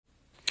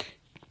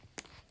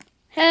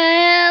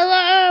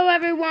Hello,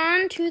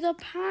 everyone, to the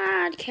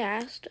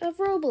podcast of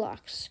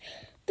Roblox.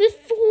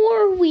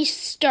 Before we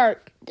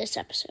start this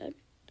episode,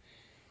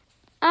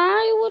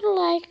 I would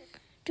like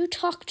to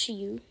talk to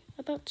you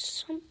about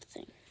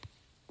something.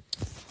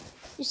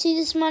 You see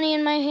this money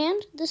in my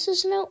hand? This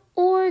is no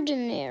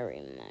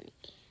ordinary money.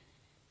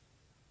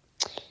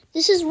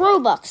 This is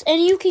Robux,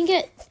 and you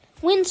can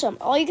win some.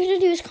 All you gotta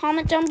do is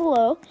comment down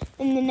below.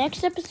 In the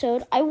next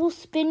episode, I will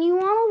spin you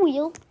on a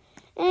wheel,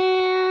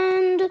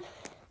 and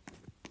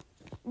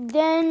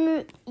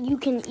then you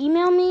can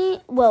email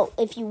me. Well,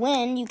 if you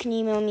win, you can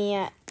email me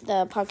at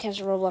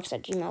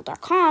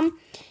thepodcastroblox@gmail.com.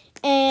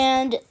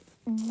 And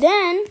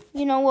then,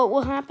 you know what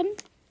will happen?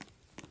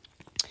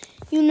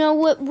 You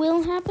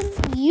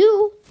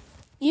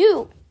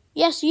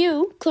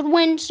could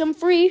win some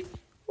free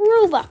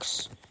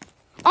Robux.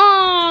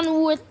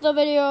 On with the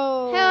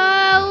video.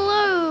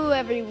 Hello,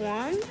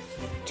 everyone,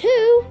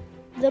 to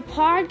the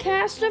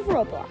podcast of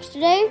Roblox.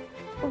 Today,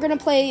 we're going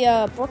to play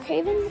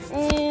Brookhaven,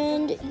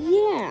 and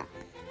yeah.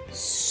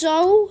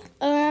 So,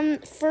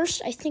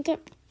 first, I think who are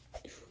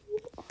you?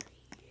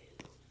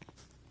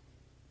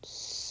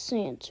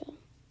 Santa.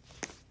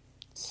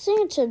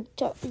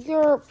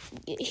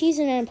 He's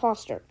an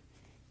imposter.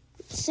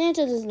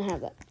 Santa doesn't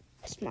have that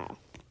smile.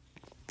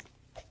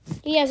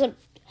 He has a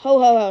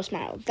ho-ho-ho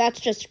smile. That's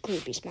just a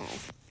creepy smile.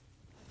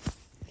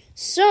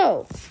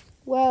 So,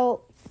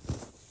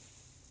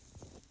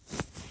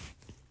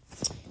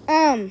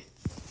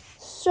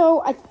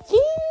 so I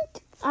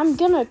think I'm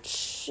gonna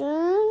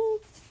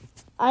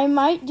I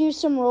might do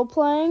some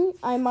role-playing.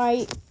 I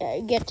might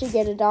get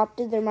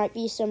adopted. There might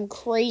be some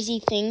crazy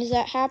things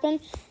that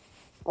happen.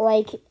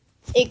 Like,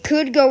 it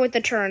could go with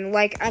the turn.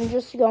 Like, I'm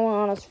just going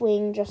on a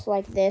swing just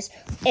like this,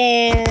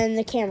 and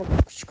the camera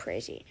looks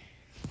crazy.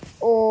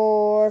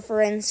 Or,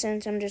 for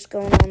instance, I'm just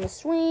going on the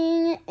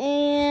swing,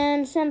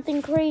 and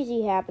something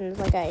crazy happens,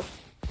 like I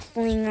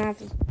fling off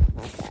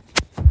like that.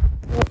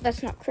 Well,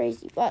 that's not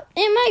crazy, but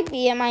it might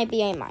be.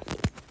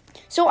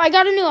 So I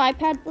got a new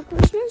iPad for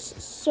Christmas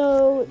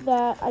so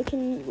that I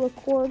can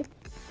record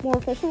more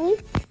efficiently.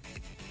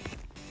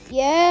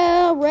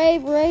 Yeah,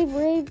 rave.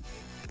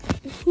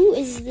 Who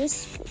is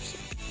this person?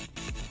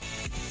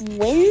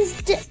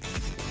 Wednesday?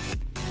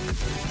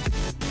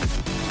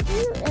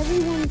 Why are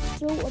everyone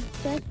so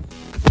obsessed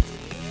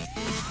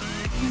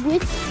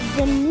with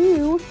the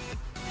new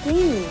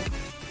game?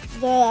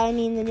 The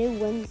new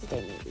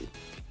Wednesday movie.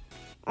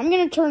 I'm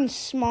gonna turn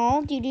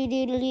small.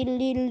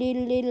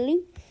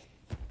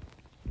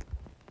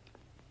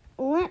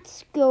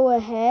 Let's go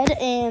ahead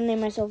and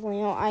name myself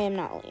Leo. I am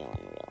not Leo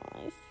in real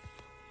life.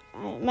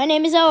 My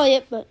name is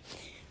Elliot, but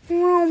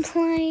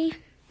roleplay.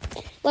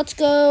 Let's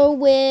go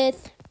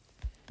with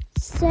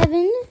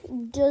 7.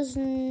 Does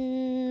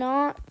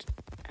not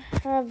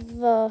have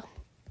a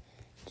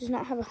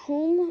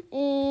home,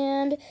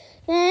 and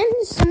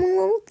then someone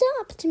will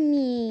adopt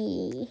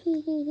me.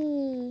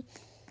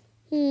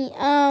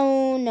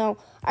 Oh no,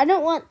 I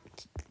don't want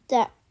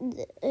that.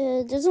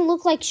 Doesn't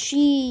look like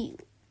she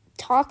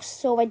talks,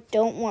 so I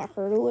don't want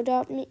her to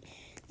adopt me.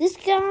 This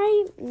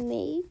guy,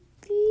 maybe,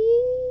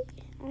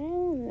 I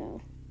don't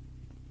know.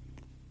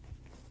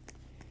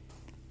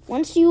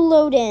 Once you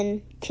load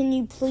in, can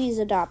you please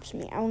adopt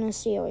me? I want to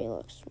see how he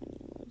looks when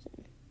he loads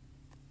in.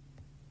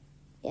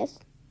 Yes?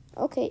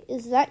 Okay,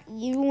 is that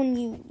you when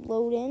you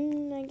load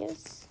in, I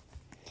guess?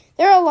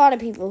 There are a lot of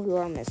people who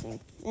are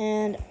missing,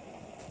 and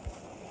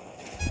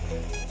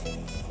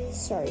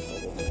sorry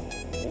for that.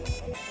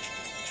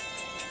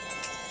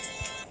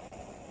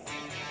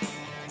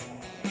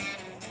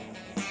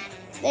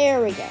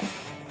 There we go.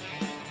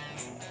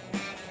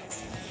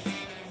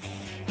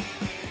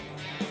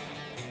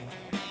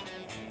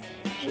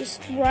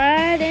 Just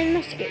ride in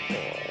my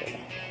skateboard.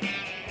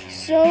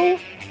 So,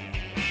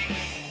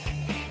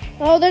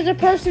 oh, there's a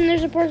person.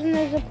 Okay,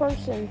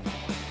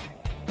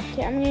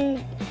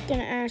 I'm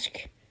gonna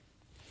ask,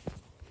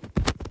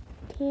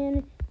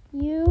 can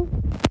you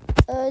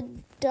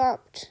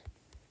adopt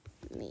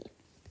me?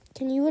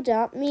 Can you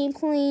adopt me,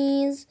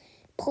 please?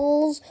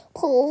 Pulls.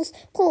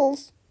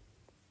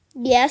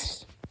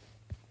 Yes.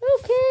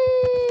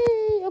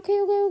 Okay.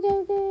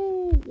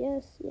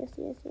 Yes.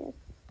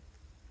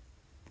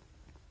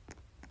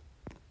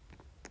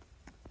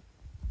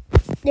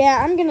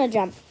 Yeah, I'm gonna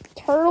jump.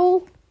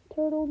 Turtle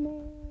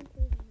man.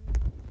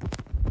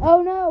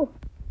 Oh no!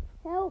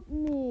 Help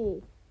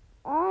me!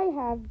 I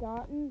have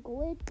gotten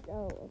glitched.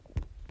 Oh,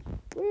 okay.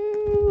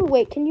 Woo!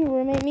 Wait, can you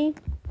roommate me?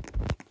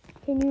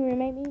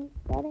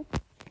 Daddy?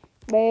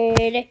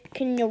 Daddy,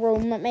 can you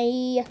roommate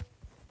me?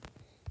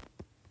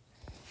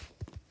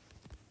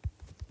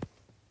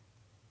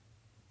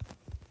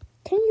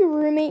 Can you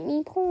roommate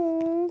me,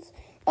 please?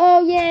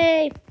 Oh,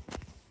 yay!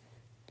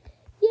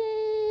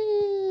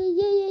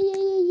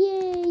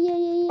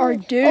 I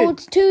did. Oh,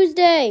 it's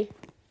Tuesday.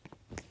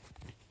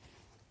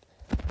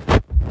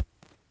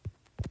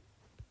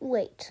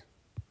 Wait.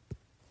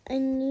 I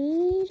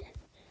need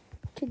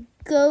to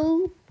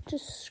go to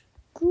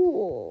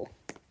school.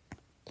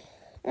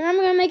 And I'm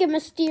going to make it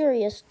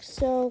mysterious.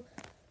 So,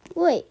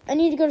 Wait, I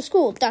need to go to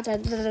school. That's...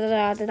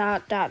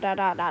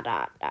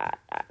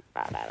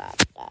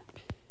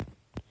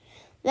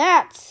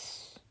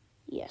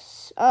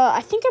 Yes.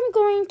 I think I'm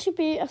going to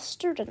be a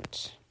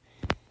student.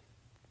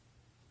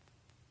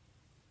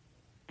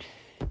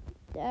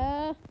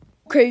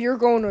 Okay, you're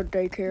going to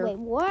daycare. Wait,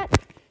 what?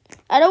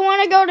 I don't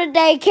want to go to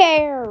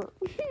daycare.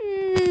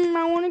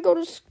 I want to go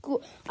to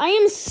school. I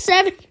am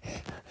 7.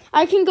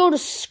 I can go to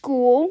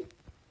school.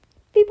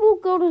 People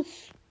go to...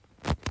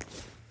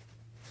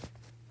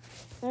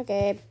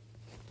 Okay.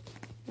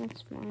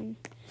 That's fine.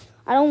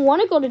 I don't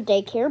want to go to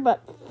daycare,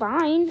 but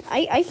fine.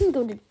 I can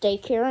go to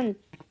daycare and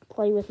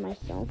play with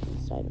myself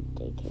inside of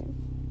daycare.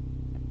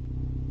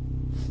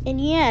 And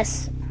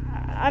yes,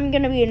 I'm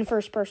going to be in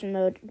first person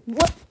mode.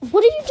 What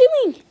are you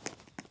doing?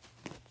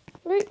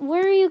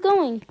 Where are you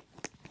going?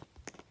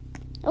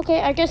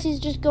 Okay, I guess he's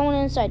just going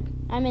inside.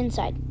 I'm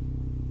inside.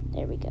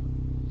 There we go.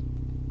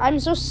 I'm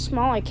so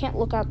small I can't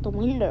look out the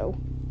window.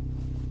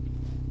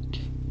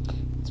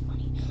 It's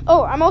funny.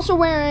 Oh, I'm also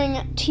wearing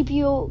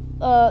TPO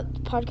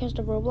Podcast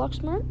of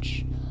Roblox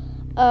merch.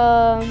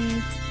 Oh,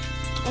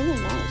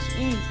 nice.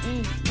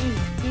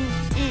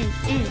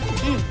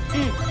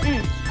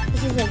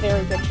 This is a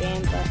very good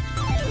jam, but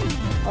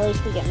at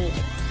least we get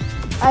music.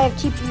 I have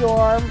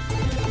TPR,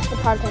 the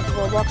Podcast of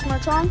Roblox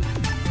merch on.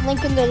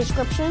 Link in the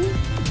description.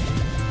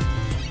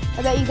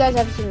 I bet you guys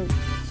have seen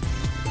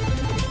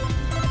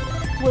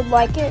would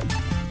like it.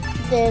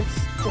 It's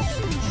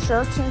just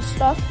shirts and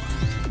stuff.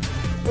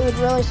 It would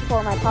really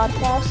support my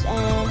podcast,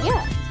 and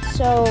yeah.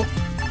 So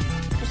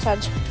just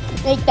had to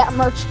make that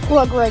merch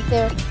plug right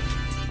there.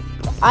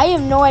 I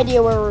have no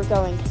idea where we're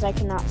going because I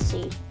cannot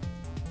see.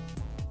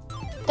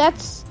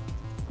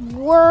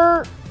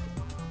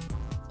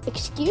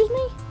 Excuse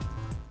me?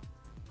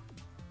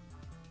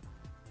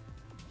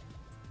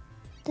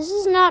 This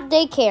is not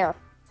daycare.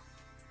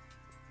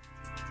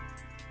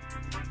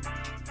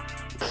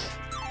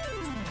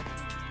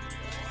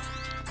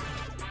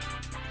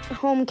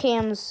 Home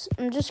cams.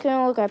 I'm just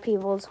gonna look at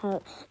people's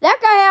home. That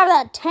guy have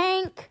that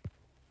tank.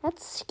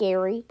 That's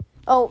scary.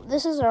 Oh,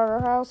 this is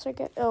our house. I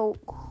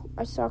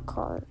saw a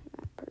car in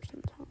that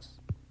person's house.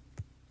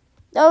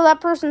 Oh,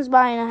 that person's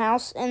buying a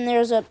house, and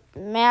there's a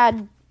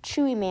mad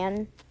chewy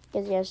man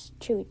because he has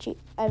chewy.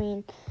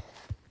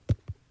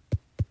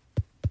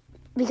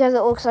 Because it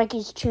looks like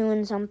he's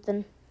chewing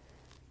something.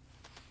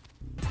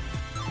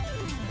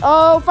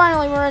 Oh,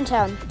 finally we're in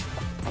town.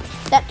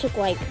 That took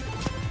like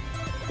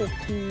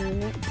 15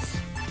 minutes.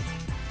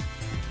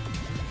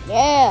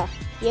 Yeah.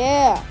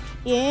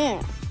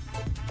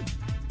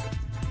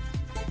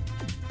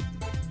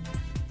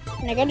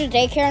 Can I go to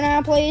daycare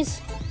now,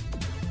 please?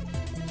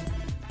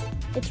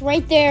 It's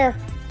right there.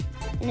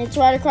 And it's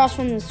right across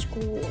from the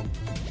school.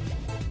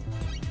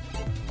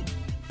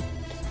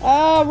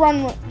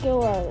 Run.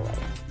 Go out of the way.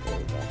 There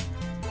we go.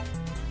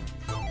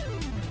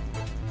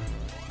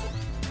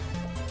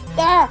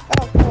 Ah!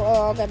 Oh,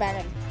 I'll go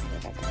back in.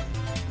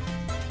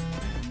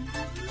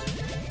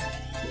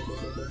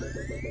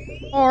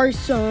 Our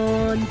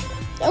son.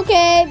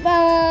 Okay,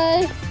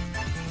 bye.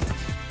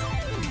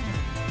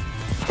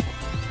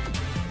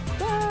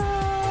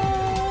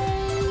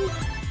 Bye.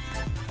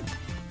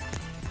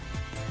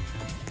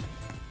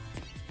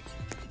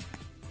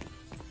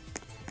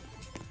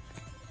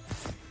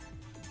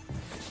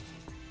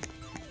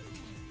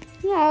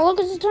 Yeah, look,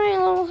 it's a tiny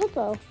little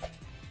hippo.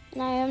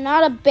 And I am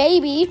not a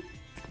baby.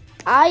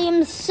 I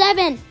am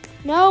 7.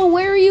 No,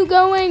 where are you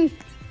going?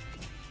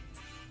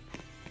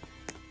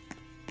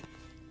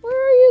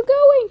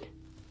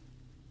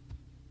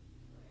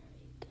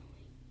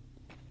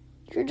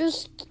 You're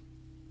just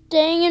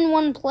staying in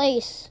one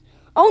place.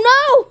 Oh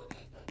no!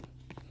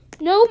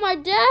 No, my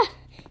dad!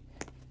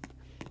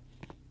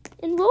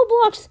 In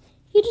Roblox,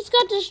 he just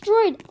got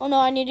destroyed. Oh no,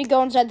 I need to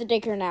go inside the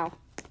daycare now.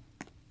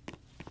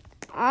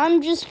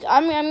 I'm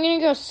gonna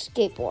go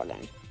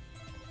skateboarding.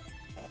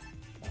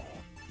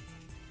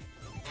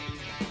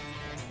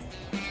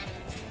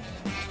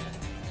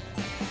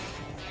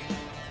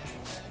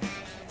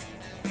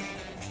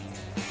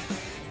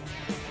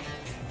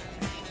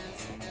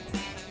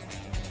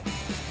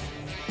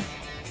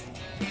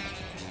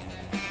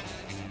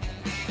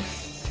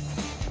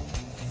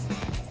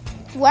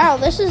 Wow,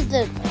 this is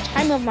the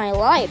time of my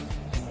life.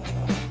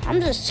 I'm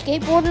just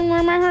skateboarding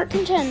where my heart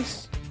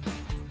contends.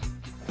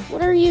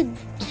 What are you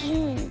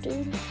doing,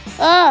 dude?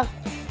 Ah!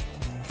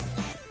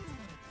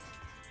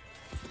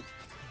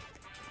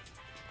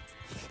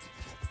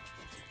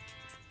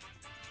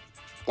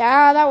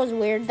 Ah, that was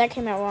weird. That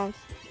came out wrong.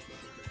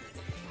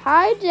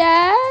 Hi,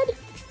 Dad.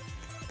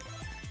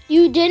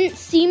 You didn't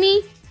see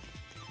me?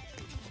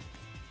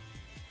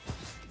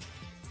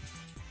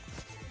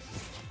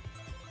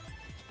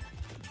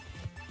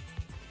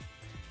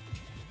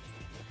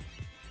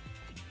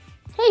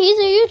 Hey, he's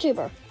a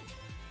YouTuber.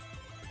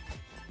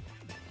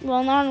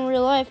 Well, not in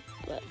real life,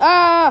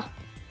 but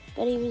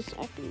he was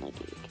acting like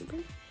a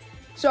YouTuber.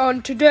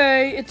 So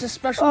today, it's a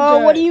special day. Oh,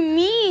 what do you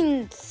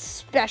mean,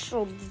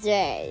 special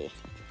day?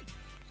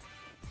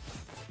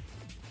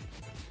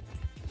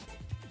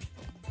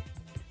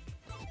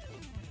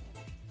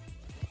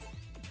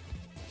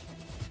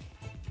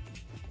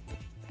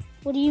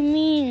 What do you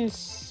mean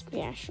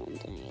special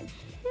day?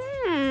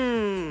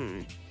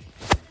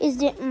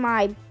 Is it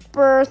my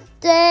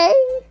birthday?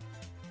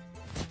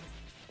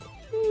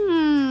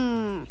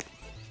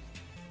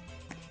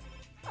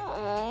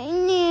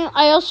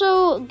 I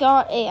also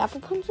got a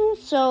Apple Pencil,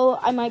 so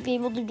I might be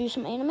able to do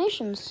some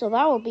animations. So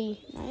that will be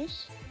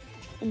nice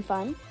and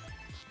fun.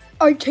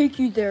 I take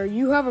you there.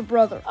 You have a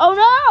brother. Oh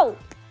no!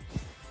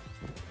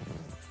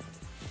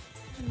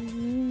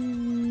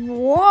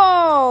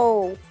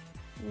 Whoa!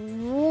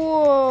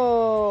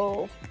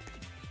 Whoa!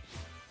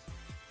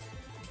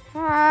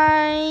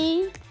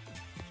 Hi.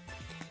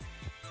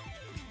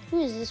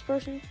 Who is this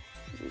person?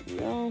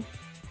 No.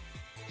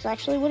 It's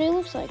actually what he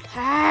looks like.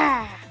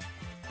 Ha!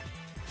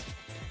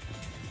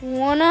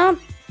 Wanna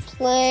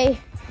play?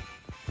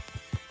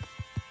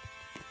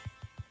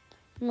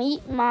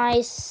 Meet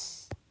my...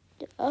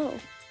 Oh.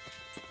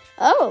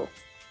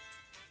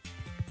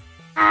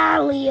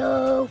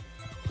 Alio.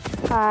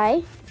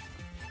 Hi.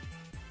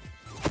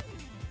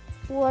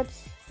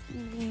 What's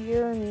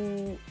your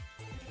name?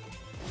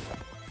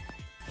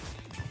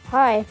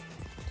 Hi.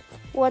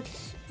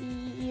 What's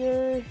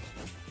your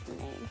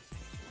name?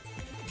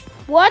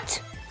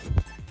 What?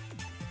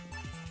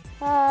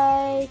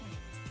 Hi.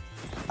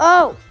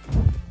 Oh.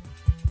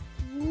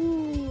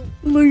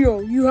 Leo,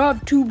 you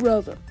have two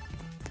brothers.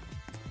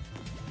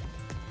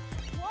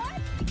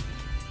 What?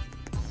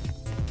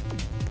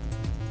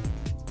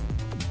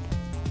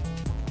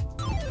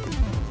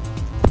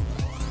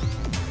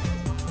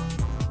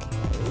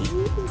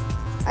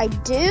 I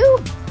do?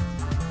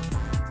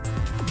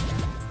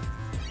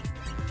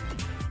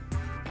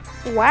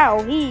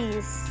 Wow,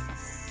 he's...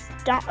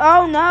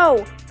 Oh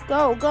no!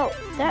 Go.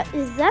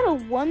 Is that a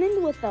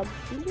woman with a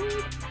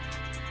beard?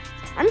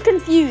 I'm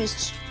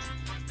confused.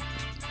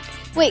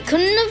 Wait,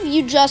 couldn't have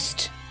you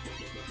just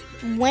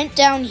went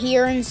down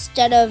here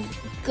instead of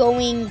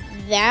going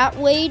that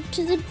way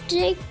to the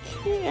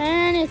daycare?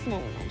 And it's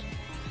never mind.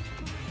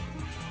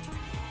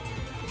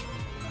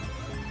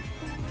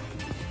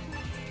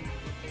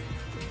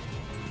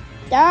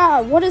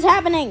 What is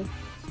happening?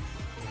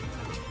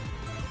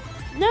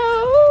 No.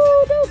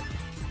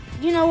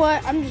 You know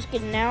what? I'm just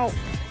getting out.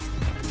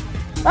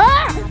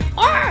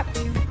 Ah!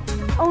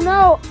 Oh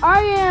no,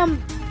 I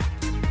am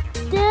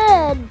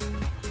dead.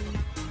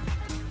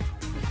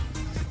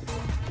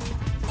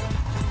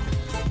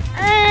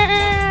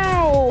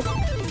 Ow!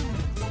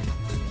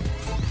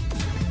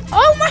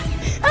 Oh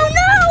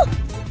no!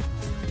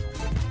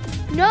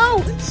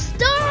 No,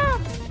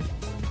 stop!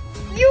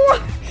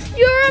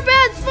 You're a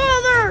bad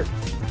father!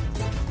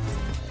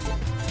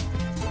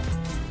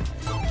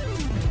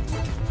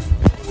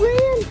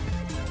 Ran.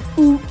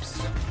 Oops.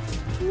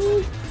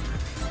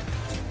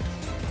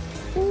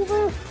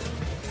 Over.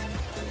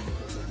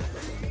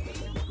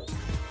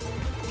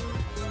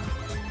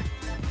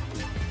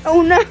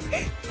 Oh no.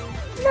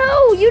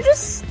 No, you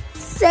just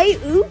say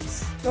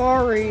oops.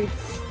 Sorry.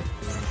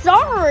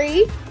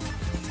 Sorry?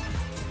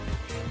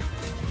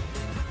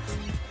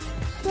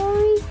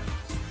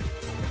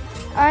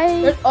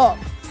 I Get up.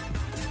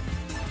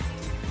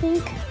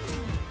 think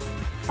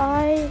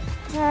I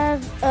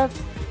have a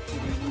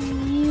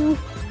few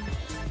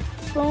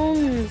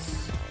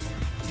bones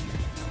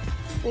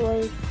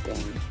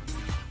broken.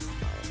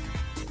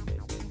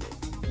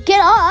 Get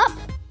up!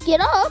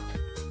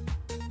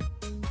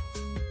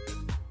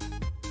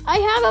 I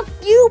have a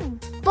few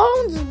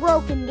bones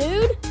broken,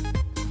 dude.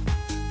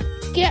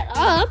 Get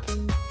up.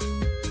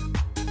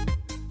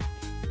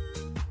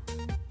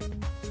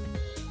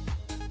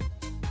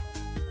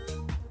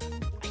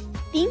 I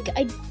think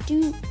I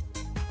do.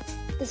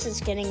 This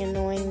is getting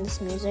annoying, this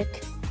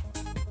music.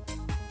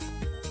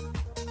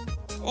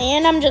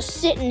 And I'm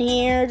just sitting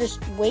here,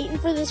 just waiting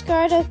for this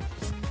guy to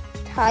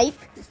type.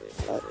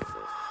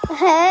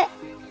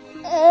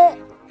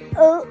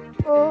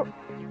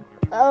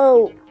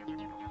 Oh.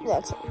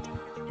 That's it.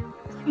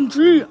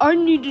 Gee, I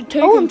need to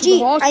take him to the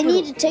hospital. I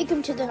need to take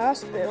him to the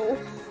hospital.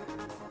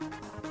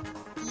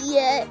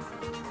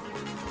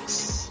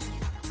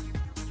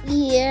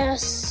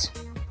 Yes.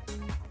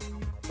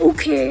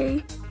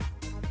 Okay.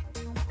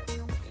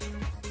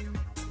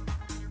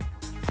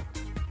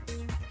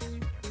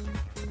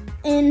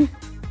 And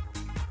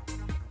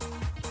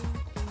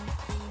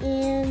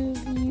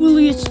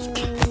Julius,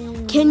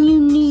 can you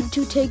need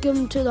to take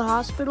him to the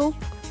hospital?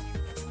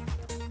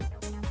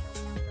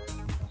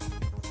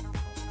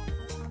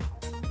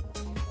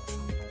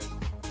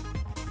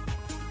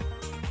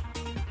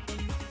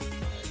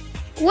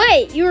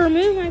 Wait, you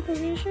removed my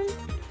permission?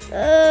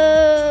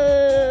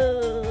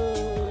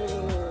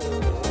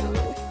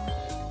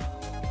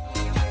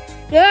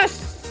 Yes!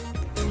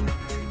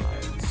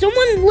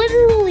 Someone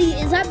literally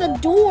is at the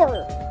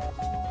door.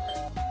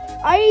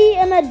 I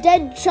am a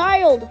dead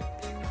child.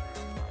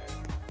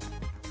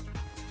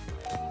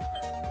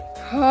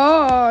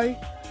 Hi.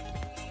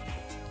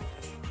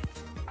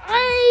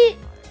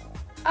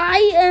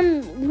 I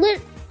am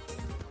lit.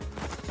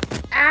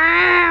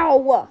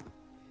 Ow!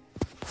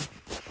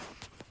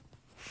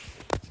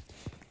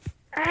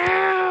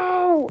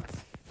 Ow!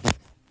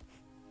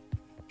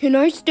 Can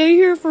I stay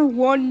here for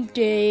 1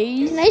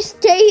 day? Can I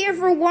stay here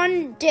for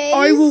 1 day?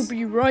 I will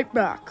be right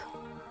back.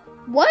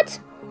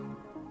 What?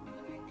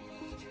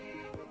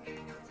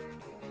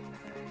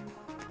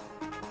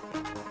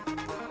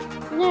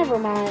 Never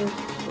mind.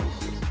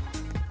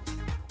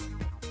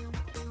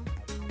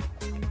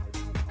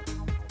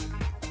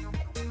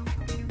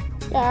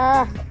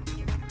 Ah.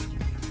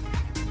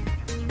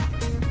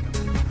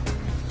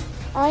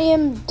 I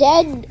am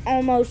dead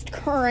almost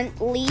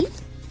currently,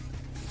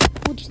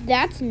 which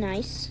that's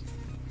nice.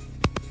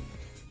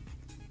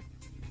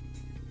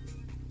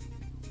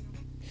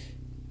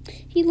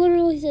 He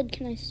literally said,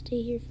 can I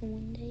stay here for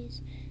 1 day?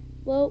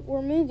 Well,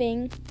 we're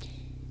moving.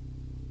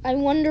 I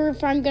wonder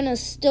if I'm going to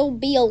still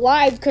be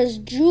alive because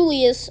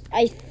Julius,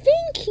 I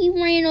think he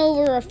ran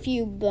over a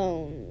few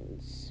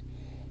bones.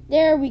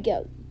 There we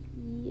go.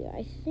 Yeah,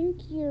 I think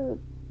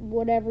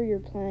whatever you're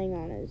playing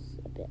on is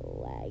a bit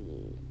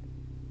laggy.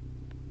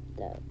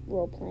 The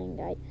role-playing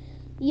guy.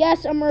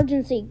 Yes,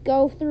 emergency.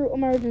 Go through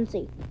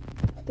emergency.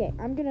 Okay,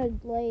 I'm going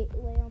to lay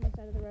on the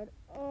side of the road.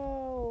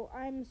 Oh,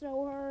 I'm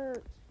so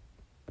hurt.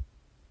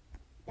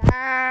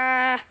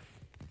 Ah.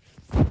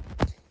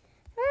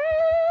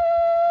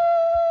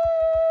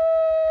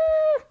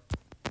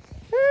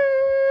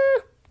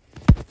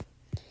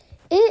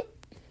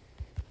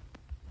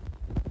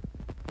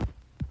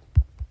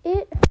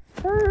 It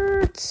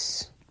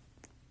hurts.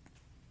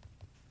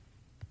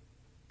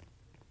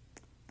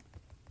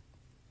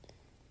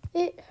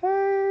 It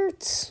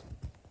hurts.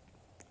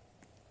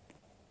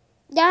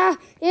 Yeah,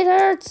 it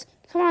hurts.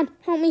 Come on,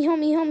 help me.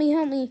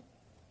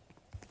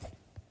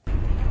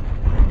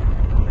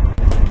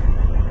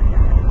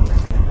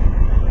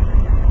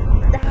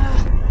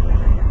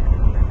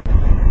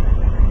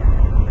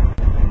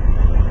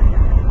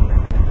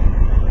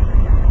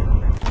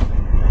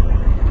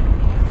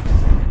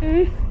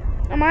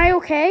 Am I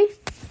okay?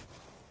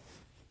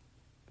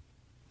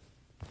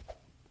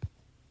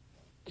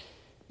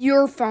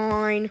 You're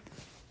fine.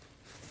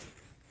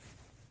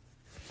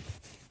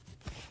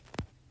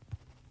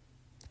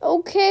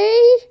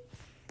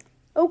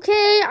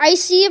 Okay, I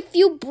see a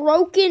few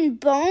broken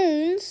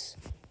bones.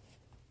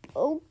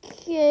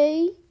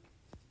 Okay.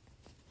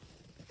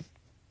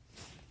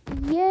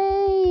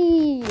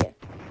 Yay.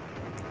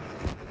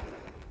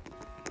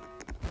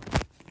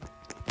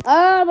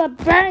 The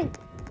bank.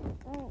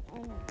 Oh, I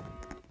know.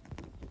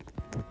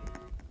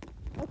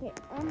 Okay,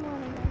 I'm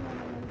running.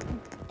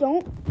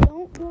 Don't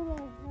go to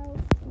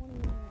house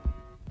 21.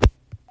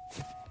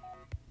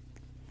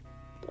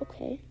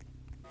 Okay.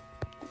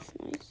 That's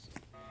nice.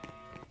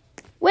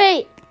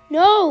 Wait,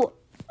 no.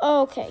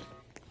 Okay.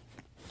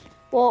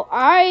 Well,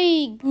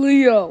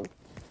 Leo.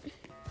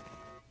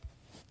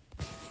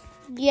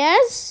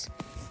 Yes.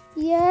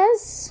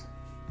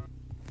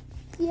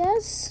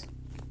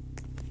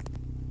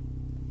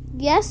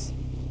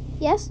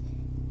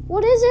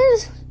 What is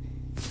it?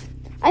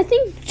 I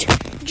think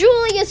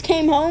Julius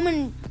came home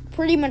and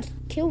pretty much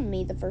killed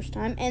me the first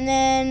time. And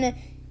then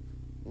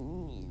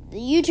the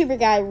YouTuber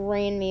guy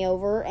ran me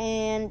over.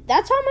 And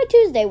that's how my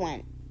Tuesday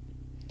went.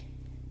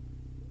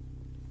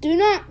 Do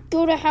not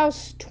go to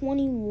house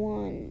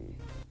 21.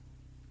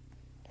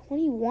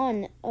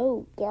 21?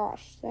 Oh,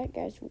 gosh. That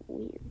guy's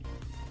weird.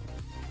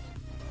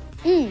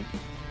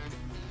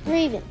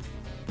 Raven.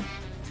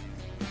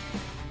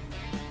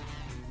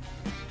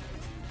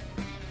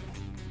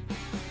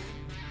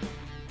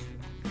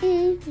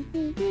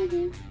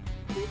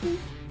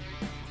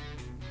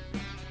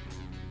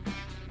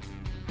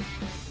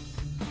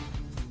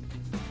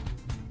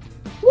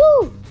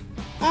 Woo!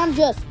 I'm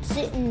just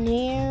sitting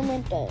here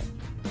with the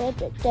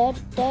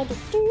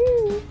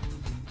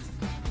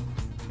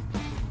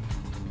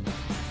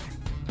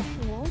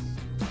Yes.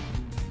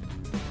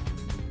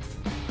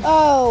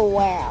 Oh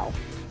wow.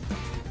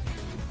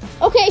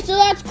 Okay, so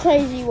that's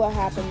crazy what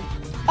happened.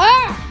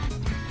 Ah!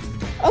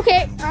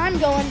 Okay, I'm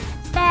going.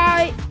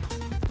 Bye.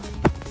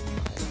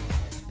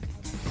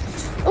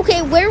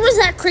 Okay, where was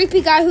that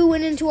creepy guy who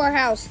went into our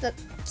house? That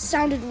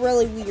sounded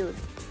really weird.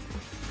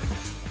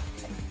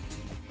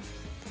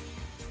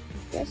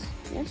 Yes.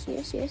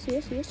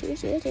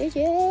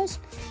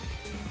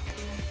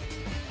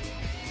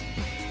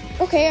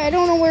 Okay, I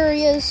don't know where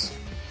he is.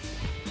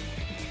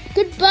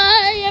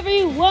 Goodbye,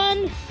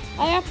 everyone.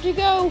 I have to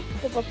go.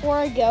 But before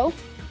I go,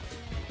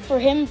 for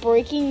him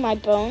breaking my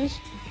bones,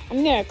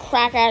 I'm going to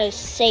crack out his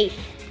safe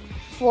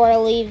before I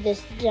leave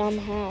this dumb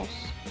house.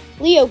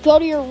 Leo, go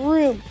to your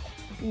room.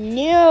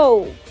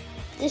 No,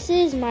 this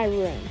is my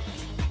room.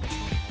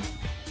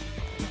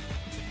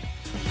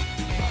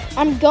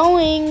 I'm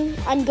going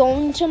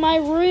to my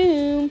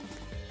room.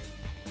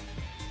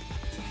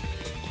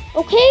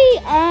 Okay,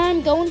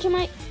 I'm going to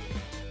my...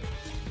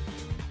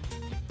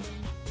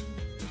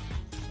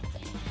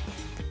 Okay.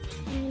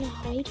 I'm gonna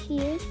hide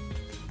here.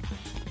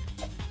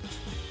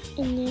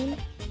 And then...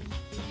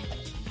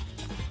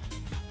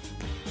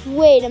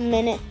 Wait a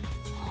minute.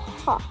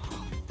 Ha.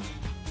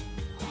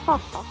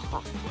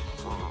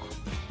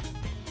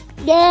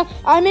 Yeah,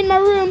 I'm in my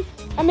room.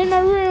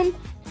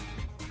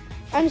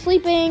 I'm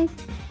sleeping.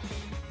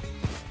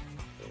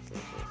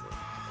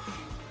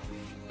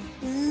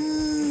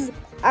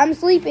 I'm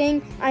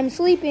sleeping. I'm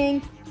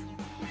sleeping.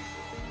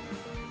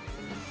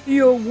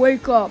 Yo,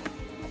 wake up.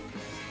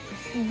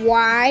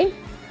 Why?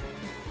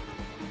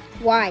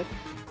 Why?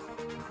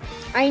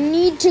 I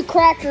need to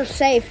crack your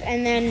safe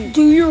and then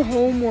Do your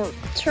homework.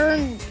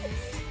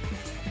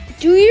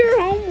 do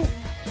your homework.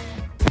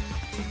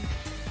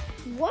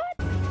 What?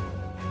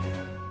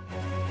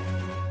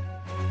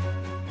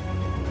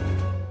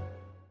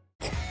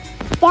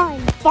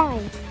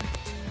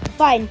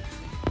 Fine.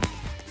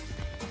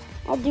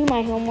 I'll do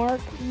my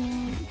homework.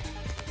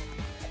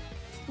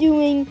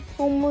 Doing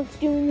homework.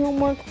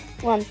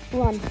 Run.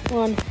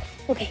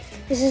 Okay,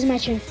 this is my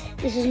chance.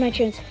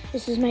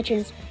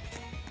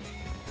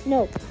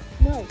 No,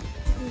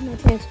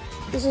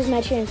 this is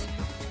my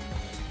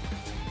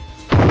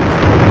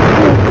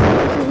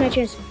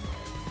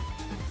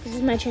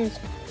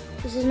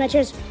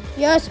chance.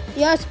 Yes.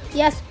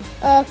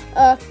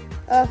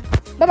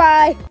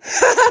 Bye-bye.